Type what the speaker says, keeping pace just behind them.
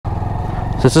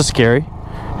This is scary.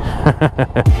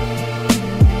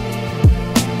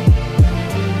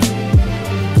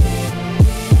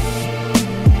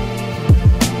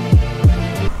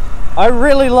 I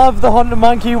really love the Honda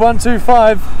Monkey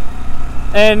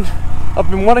 125, and I've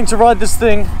been wanting to ride this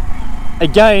thing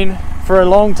again for a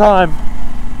long time,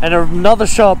 and another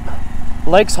shop,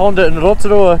 Lakes Honda in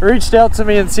Rotorua, reached out to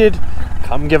me and said,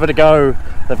 come give it a go.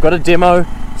 They've got a demo,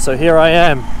 so here I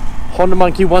am. Honda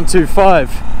Monkey 125,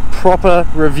 proper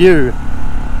review.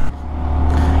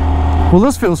 Well,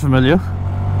 this feels familiar.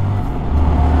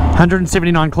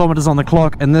 179 kilometers on the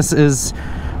clock, and this is,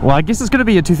 well, I guess it's going to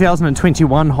be a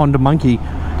 2021 Honda Monkey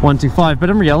 125, but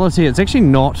in reality it's actually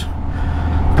not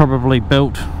probably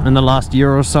built in the last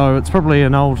year or so. It's probably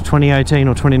an old 2018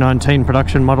 or 2019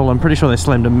 production model. I'm pretty sure they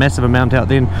slammed a massive amount out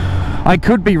then. I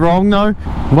could be wrong though.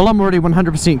 Well, I'm already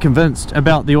 100% convinced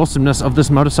about the awesomeness of this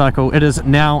motorcycle. It is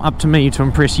now up to me to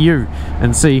impress you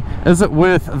and see, is it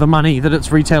worth the money that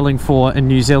it's retailing for in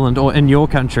New Zealand or in your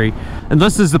country? And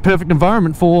this is the perfect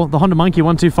environment for the Honda Monkey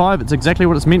 125. It's exactly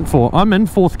what it's meant for. I'm in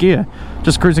 4th gear,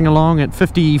 just cruising along at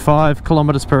 55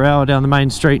 kilometers per hour down the main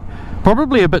street.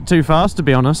 Probably a bit too fast, to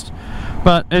be honest,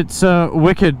 but it's a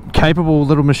wicked capable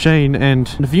little machine, and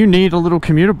if you need a little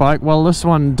commuter bike, well, this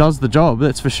one does the job,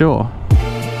 that's for sure.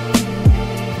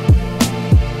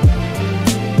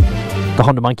 The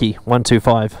Honda Monkey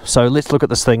 125. So let's look at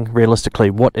this thing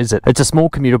realistically. What is it? It's a small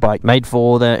commuter bike made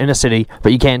for the inner city,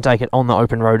 but you can take it on the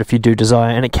open road if you do desire,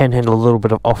 and it can handle a little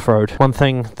bit of off-road. One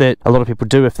thing that a lot of people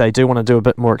do if they do want to do a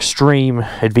bit more extreme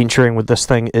adventuring with this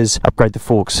thing is upgrade the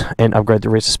forks and upgrade the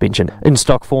rear suspension. In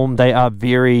stock form they are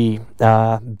very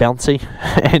bouncy,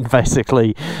 and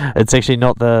basically it's actually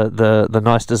not the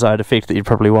nice desired effect that you'd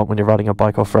probably want when you're riding a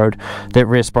bike off-road. That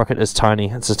rear sprocket is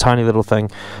tiny. It's a tiny little thing,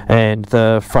 and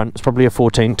the front is probably a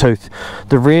 14 tooth.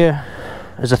 The rear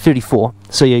is a 34,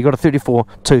 so yeah, you got a 34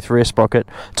 tooth rear sprocket,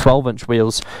 12-inch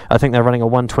wheels. I think they're running a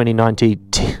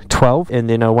 120/90/12 and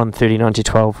then a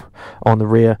 130/90/12 on the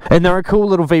rear, and they're a cool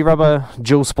little V-rubber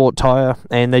dual sport tire,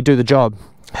 and they do the job.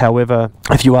 However,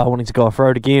 if you are wanting to go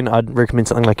off-road again, I'd recommend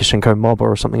something like a Shinko Mob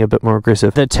or something a bit more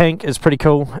aggressive. The tank is pretty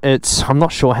cool. I'm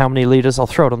not sure how many litres, I'll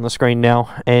throw it on the screen now,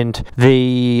 and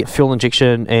the fuel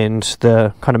injection and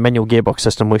the kind of manual gearbox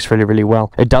system works really, really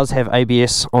well. It does have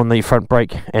ABS on the front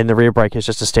brake, and the rear brake is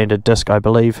just a standard disc, I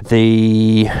believe.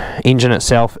 The engine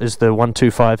itself is the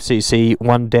 125cc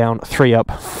 1 down 3 up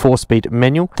 4-speed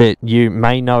manual that you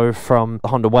may know from the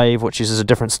Honda Wave, which uses a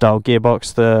different style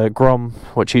gearbox, the Grom,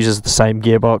 which uses the same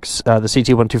gearbox, the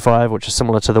CT125, which is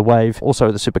similar to the Wave,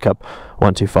 also the Super Cup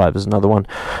 125 is another one.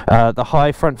 The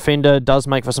high front fender does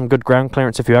make for some good ground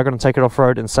clearance if you are going to take it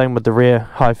off-road, and same with the rear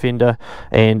high fender,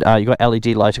 and you got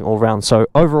LED lighting all around. So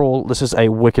overall this is a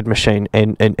wicked machine,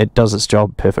 and it does its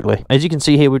job perfectly. As you can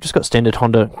see here, we've just got standard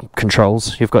Honda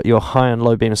controls. You've got your high and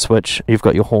low beam switch, you've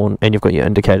got your horn, and you've got your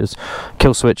indicators,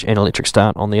 kill switch and electric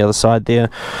start on the other side there.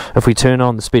 If we turn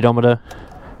on the speedometer,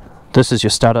 this is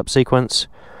your startup sequence.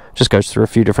 Just goes through a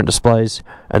few different displays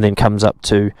and then comes up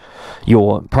to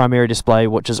your primary display,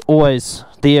 which is always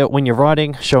there when you're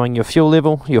riding, showing your fuel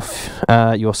level,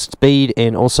 your speed,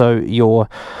 and also your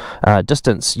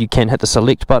distance. You can hit the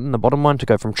select button, the bottom one, to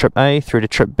go from trip A through to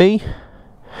trip B,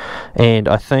 and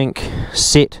I think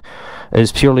set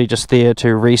is purely just there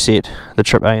to reset the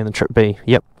trip A and the trip B.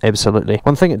 Yep, absolutely.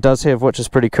 One thing it does have, which is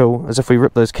pretty cool, is if we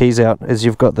rip those keys out, is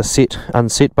you've got the set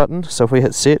unset button. So if we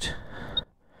hit set,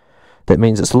 that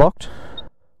means it's locked,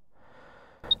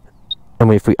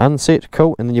 and if we unset,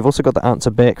 cool, and then you've also got the answer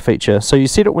back feature. So you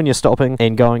set it when you're stopping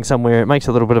and going somewhere. It makes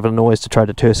a little bit of a noise to try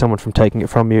to deter someone from taking it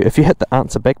from you. If you hit the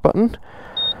answer back button,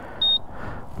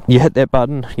 you hit that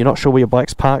button, you're not sure where your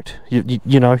bike's parked,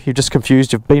 you know, you're just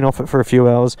confused, you've been off it for a few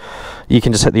hours, you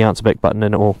can just hit the answer back button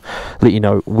and it will let you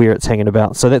know where it's hanging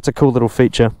about. So that's a cool little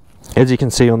feature. As you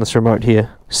can see on this remote here,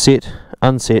 set,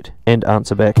 unset, and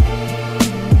answer back.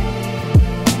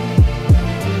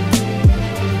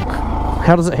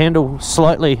 How does it handle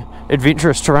slightly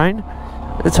adventurous terrain?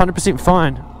 It's 100%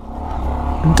 fine.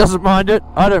 It doesn't mind it,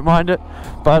 I don't mind it,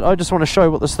 but I just want to show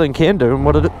what this thing can do and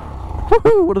what it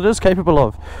is capable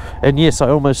of. And yes, I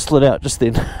almost slid out just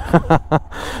then.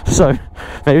 So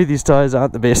maybe these tyres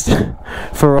aren't the best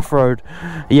for off-road.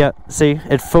 Yeah, see,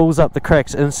 it fills up the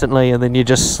cracks instantly and then you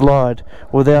just slide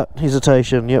without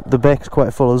hesitation. Yep, the back's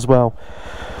quite full as well.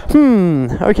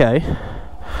 Okay.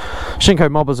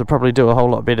 Shinko mobbers would probably do a whole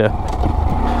lot better.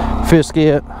 First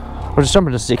gear, we'll just jump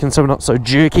into second so we're not so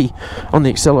jerky on the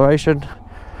acceleration.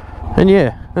 And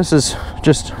yeah, this is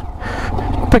just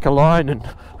pick a line and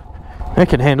it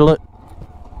can handle it.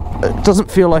 It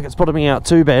doesn't feel like it's bottoming out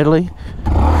too badly.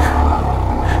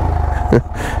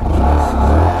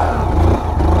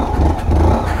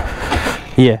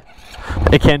 Yeah,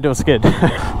 it can do a skid.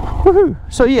 Woohoo!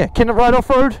 So yeah, can it ride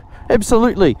off-road?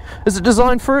 Absolutely. Is it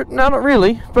designed for it? No, not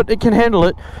really, but it can handle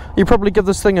it. You probably give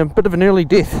this thing a bit of an early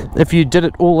death if you did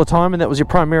it all the time and that was your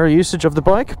primary usage of the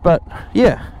bike. But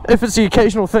yeah, if it's the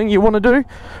occasional thing you want to do,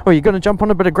 or you're going to jump on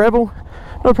a bit of gravel,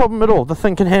 no problem at all. The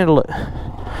thing can handle it.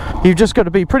 You've just got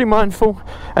to be pretty mindful,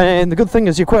 and the good thing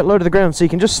is you're quite low to the ground, so you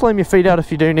can just slam your feet out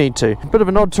if you do need to. Bit of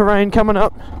an odd terrain coming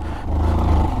up.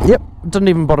 Yep, didn't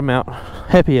even bottom out.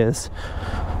 Happy as.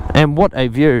 And what a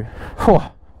view. Whew.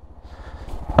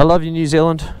 I love you, New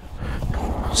Zealand.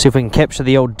 See if we can capture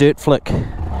the old dirt flick.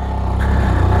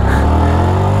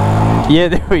 Yeah,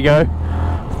 there we go.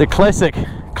 The classic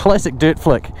dirt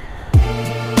flick.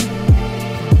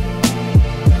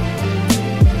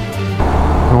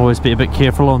 Always be a bit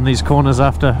careful on these corners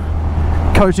after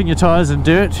coating your tyres in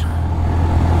dirt.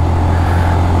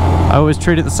 I always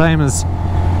treat it the same as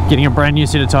getting a brand new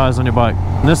set of tyres on your bike.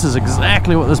 And this is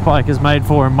exactly what this bike is made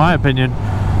for, in my opinion.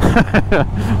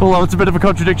 Although it's a bit of a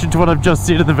contradiction to what I've just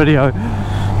said in the video.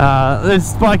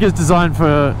 This bike is designed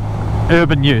for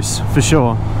urban use, for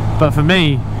sure. But for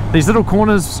me, these little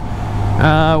corners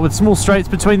with small straights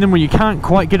between them where you can't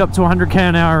quite get up to 100k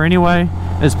an hour anyway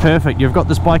is perfect. You've got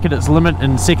this bike at its limit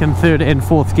in second, third and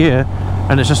fourth gear,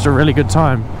 and it's just a really good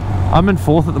time. I'm in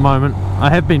fourth at the moment. I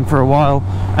have been for a while,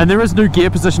 and there is no gear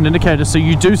position indicator, so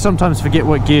you do sometimes forget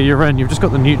what gear you're in. You've just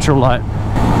got the neutral light.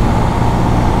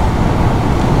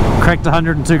 Cracked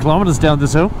 102 kilometers down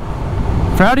this hill.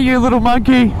 Proud of you, little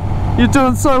monkey. You're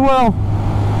doing so well.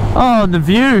 Oh, and the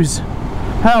views.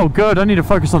 How good. I need to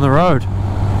focus on the road.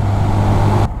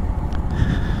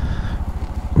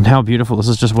 And how beautiful. This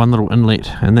is just one little inlet,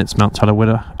 and that's Mount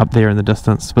Tarawera up there in the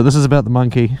distance. But this is about the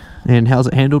monkey, and how's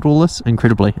it handled all this?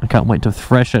 Incredibly. I can't wait to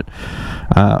thrash it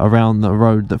around the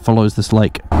road that follows this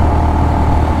lake.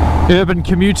 Urban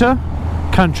commuter,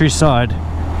 countryside.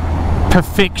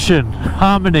 Perfection,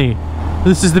 harmony.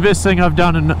 This is the best thing I've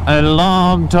done in a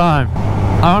long time.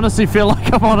 I honestly feel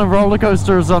like I'm on a roller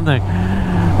coaster or something.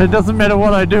 It doesn't matter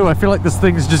what I do, I feel like this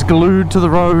thing's just glued to the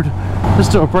road. Let's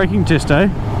do a braking test, eh?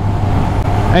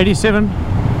 87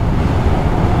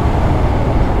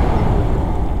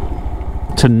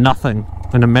 to nothing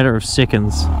in a matter of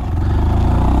seconds.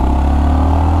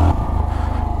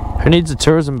 Who needs a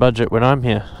tourism budget when I'm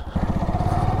here?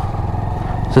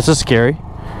 This is scary.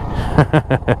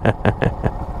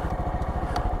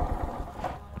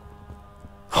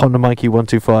 Honda Monkey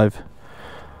 125,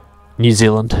 New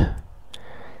Zealand.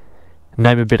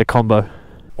 Name a better combo.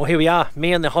 Well, here we are,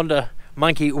 me and the Honda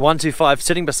Monkey 125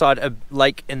 sitting beside a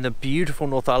lake in the beautiful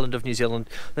North Island of New Zealand.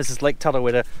 This is Lake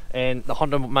Tarawera, and the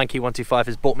Honda Monkey 125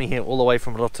 has brought me here all the way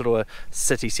from Rotorua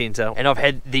city centre, and I've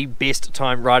had the best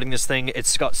time riding this thing.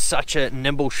 It's got such a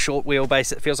nimble short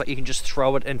wheelbase. It feels like you can just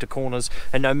throw it into corners,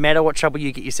 and no matter what trouble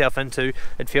you get yourself into,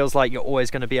 it feels like you're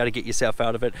always going to be able to get yourself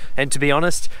out of it. And to be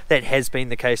honest, that has been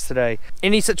the case today.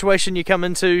 Any situation you come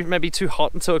into, maybe too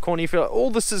hot into a corner, you feel like, oh,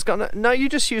 this is gonna, no, you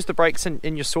just use the brakes and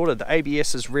you're sorted. The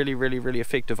ABS is really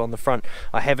effective on the front.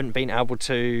 I haven't been able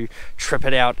to trip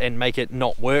it out and make it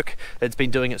not work. It's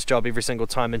been doing its job every single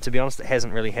time, and to be honest, it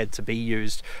hasn't really had to be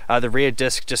used. The rear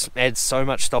disc just adds so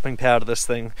much stopping power to this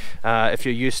thing. If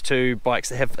you're used to bikes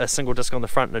that have a single disc on the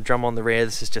front and a drum on the rear,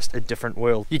 this is just a different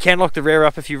world. You can lock the rear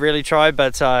up if you really try,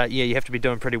 but yeah, you have to be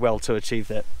doing pretty well to achieve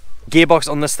that. Gearbox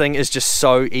on this thing is just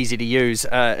so easy to use.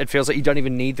 It feels like you don't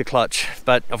even need the clutch,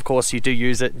 but of course you do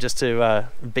use it just to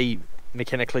be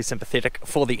mechanically sympathetic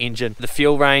for the engine. The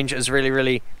fuel range is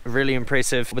really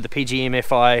impressive. With the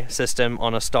PGM-FI system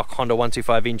on a stock Honda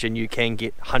 125 engine, you can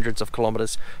get hundreds of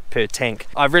kilometers per tank.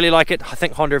 I really like it. I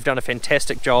think Honda have done a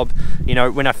fantastic job. You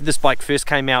know, when this bike first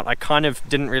came out, I kind of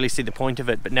didn't really see the point of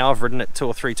it, but now I've ridden it 2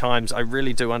 or 3 times. I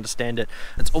really do understand it.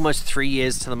 It's almost 3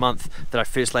 years to the month that I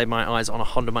first laid my eyes on a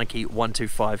Honda Monkey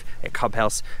 125 at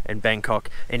Clubhouse in Bangkok,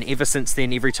 and ever since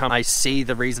then, every time I see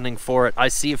the reasoning for it, I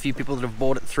see a few people that have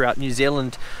bought it throughout New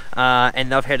Zealand,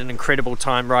 and they've had an incredible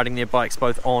time riding their bikes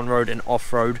both on-road and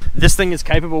off-road. This thing is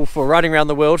capable for riding around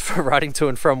the world, for riding to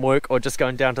and from work, or just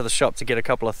going down to the shop to get a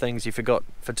couple of things you forgot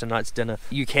for tonight's dinner.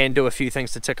 You can do a few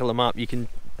things to tickle them up. You can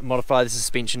modify the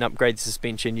suspension, upgrade the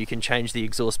suspension, you can change the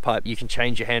exhaust pipe, you can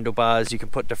change your handlebars, you can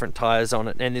put different tires on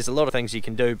it, and there's a lot of things you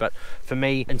can do. But for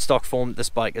me, in stock form, this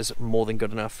bike is more than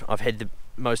good enough. I've had the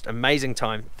most amazing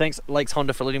time. Thanks Lakes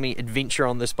Honda for letting me adventure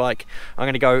on this bike. I'm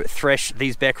going to go thrash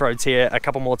these back roads here a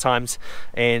couple more times,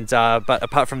 and but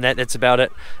apart from that, that's about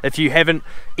it. If you haven't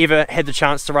ever had the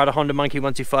chance to ride a Honda Monkey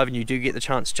 125 and you do get the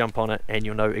chance, jump on it and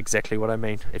you'll know exactly what I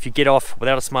mean. If you get off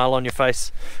without a smile on your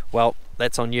face, well,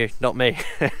 that's on you, not me.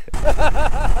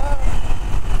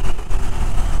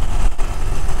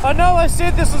 I know I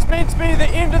said this was meant to be the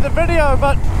end of the video,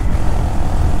 but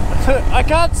I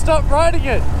can't stop riding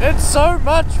it. It's so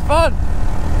much fun.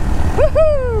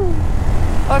 Woohoo!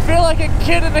 I feel like a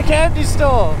kid in a candy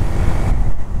store.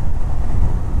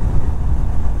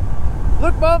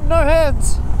 Look, Mum, no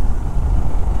hands.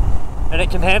 And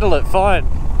it can handle it fine.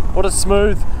 What a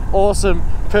smooth, awesome,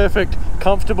 perfect,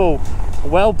 comfortable,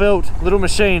 well-built little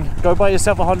machine. Go buy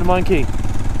yourself a Honda Monkey.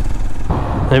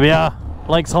 There we are,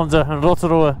 Lakes Honda and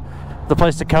Rotorua, the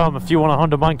place to come if you want a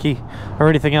Honda Monkey or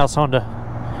anything else Honda.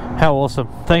 How awesome.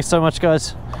 Thanks so much,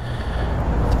 guys.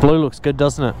 The blue looks good,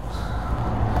 doesn't it?